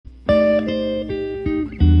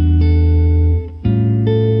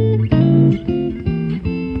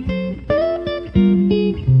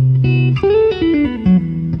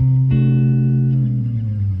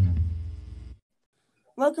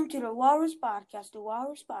to the Walrus Podcast,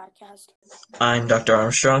 I'm Dr.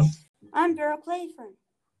 Armstrong. I'm Vera Clayton.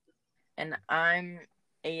 And I'm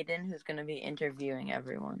Aiden, who's going to be interviewing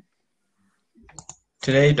everyone.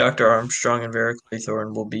 Today, Dr. Armstrong and Vera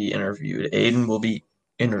Claythorne will be interviewed. Aiden will be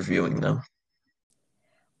interviewing them.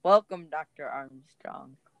 Welcome, Dr.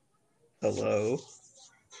 Armstrong. Hello. All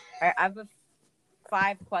right, I have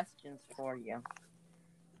 5 questions for you.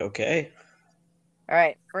 Okay. All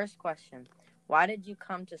right, first question. Why did you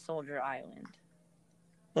come to Soldier Island?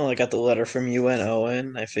 Well, I got the letter from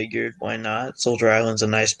UNON. I figured, why not? Soldier Island's a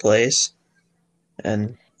nice place.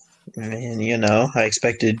 And I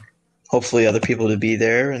expected hopefully other people to be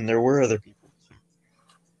there, and there were other people.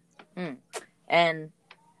 And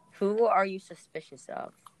who are you suspicious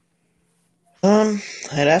of? I'd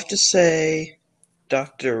have to say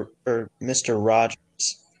Mr.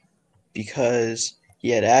 Rogers, because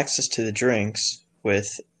he had access to the drinks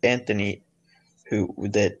with Anthony,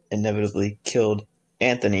 that inevitably killed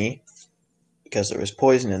Anthony because there was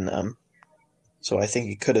poison in them. So I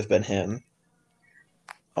think it could have been him.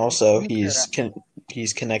 Also, he's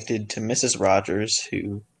connected to Mrs. Rogers,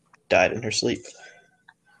 who died in her sleep.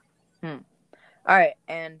 All right,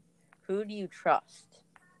 and who do you trust?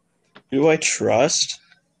 Who do I trust?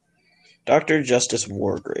 Dr. Justice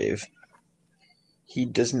Wargrave. He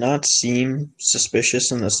does not seem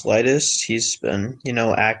suspicious in the slightest. He's been,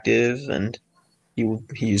 active, and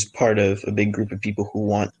he's part of a big group of people who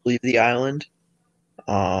want to leave the island.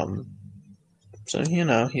 So,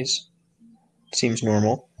 he seems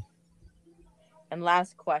normal. And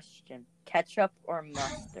last question, ketchup or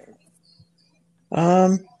mustard?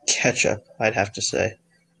 Ketchup, I'd have to say.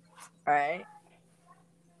 All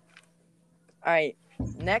right.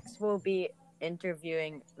 Next, we'll be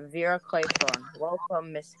interviewing Vera Claythorne.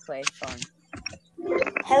 Welcome, Miss Claythorne.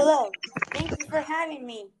 Hello. Thank you for having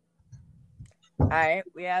me. All right,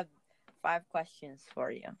 we have 5 questions for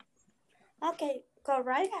you. Okay, go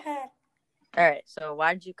right ahead. All right, so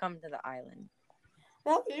why did you come to the island?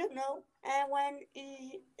 Well,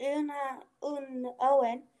 when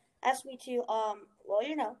Owen asked me to,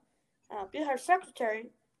 be her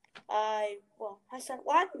secretary, I said,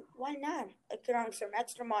 why not? I could earn some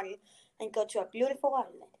extra money and go to a beautiful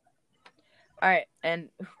island. All right, and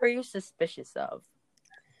who are you suspicious of?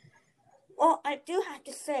 Well, I do have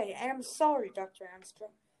to say, and I'm sorry, Dr.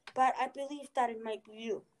 Armstrong, but I believe that it might be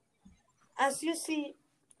you. As you see,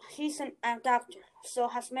 he's a doctor, so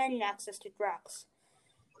has many access to drugs.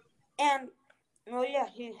 And,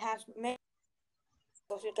 he has many,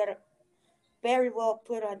 so he could very well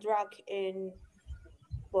put a drug in,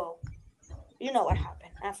 you know what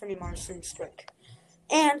happened, Anthony Morrison's drink.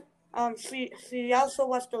 And she also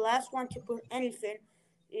was the last one to put anything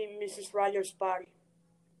in Mrs. Rogers' body.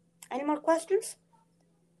 Any more questions?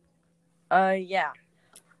 Yeah.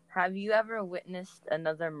 Have you ever witnessed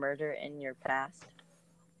another murder in your past?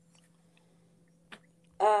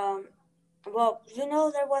 There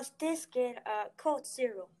was this kid, called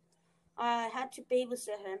Cyril. I had to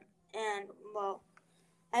babysit him, and,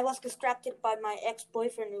 I was distracted by my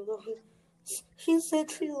ex-boyfriend. He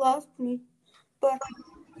said he loved me, but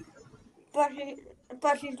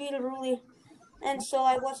he didn't really, and so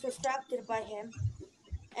I was distracted by him,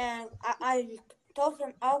 and I told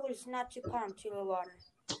him always not to come to the water,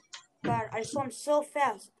 but I swam so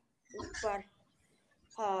fast, but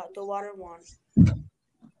the water won.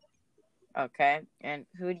 Okay, and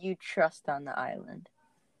who do you trust on the island?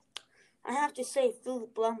 I have to say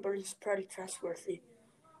Philip Lombard is pretty trustworthy.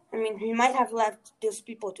 I mean, he might have left these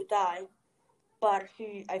people to die, but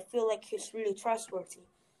I feel like he's really trustworthy.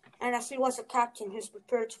 And as he was a captain, he's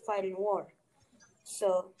prepared to fight in war.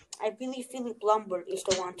 So I believe Philip Lombard is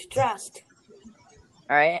the one to trust.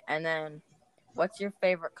 All right, and then what's your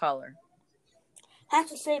favorite color? I have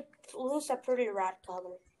to say blue's a pretty rad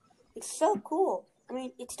color. It's so cool. I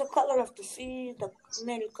mean, it's the color of the sea, the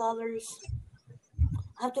many colors.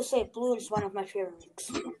 I have to say blue is one of my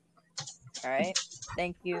favorites. All right,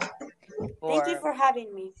 thank you. Thank you for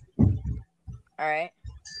having me. All right.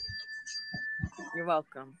 You're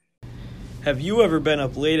welcome. Have you ever been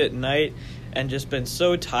up late at night and just been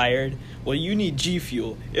so tired? Well, you need G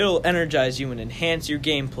Fuel. It'll energize you and enhance your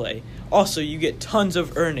gameplay. Also, you get tons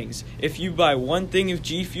of earnings. If you buy one thing of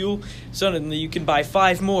G Fuel, suddenly you can buy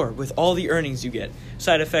 5 more with all the earnings you get.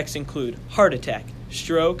 Side effects include heart attack,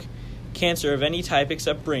 stroke, cancer of any type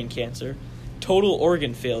except brain cancer, total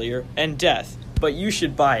organ failure, and death. But you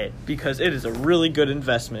should buy it because it is a really good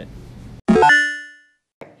investment.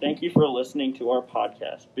 Thank you for listening to our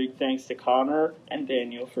podcast. Big thanks to Connor and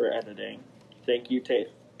Daniel for editing. Thank you to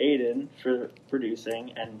Aiden for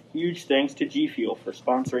producing, and huge thanks to G Fuel for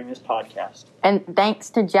sponsoring this podcast. And thanks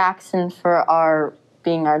to Jackson for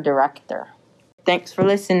being our director. Thanks for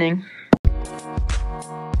listening.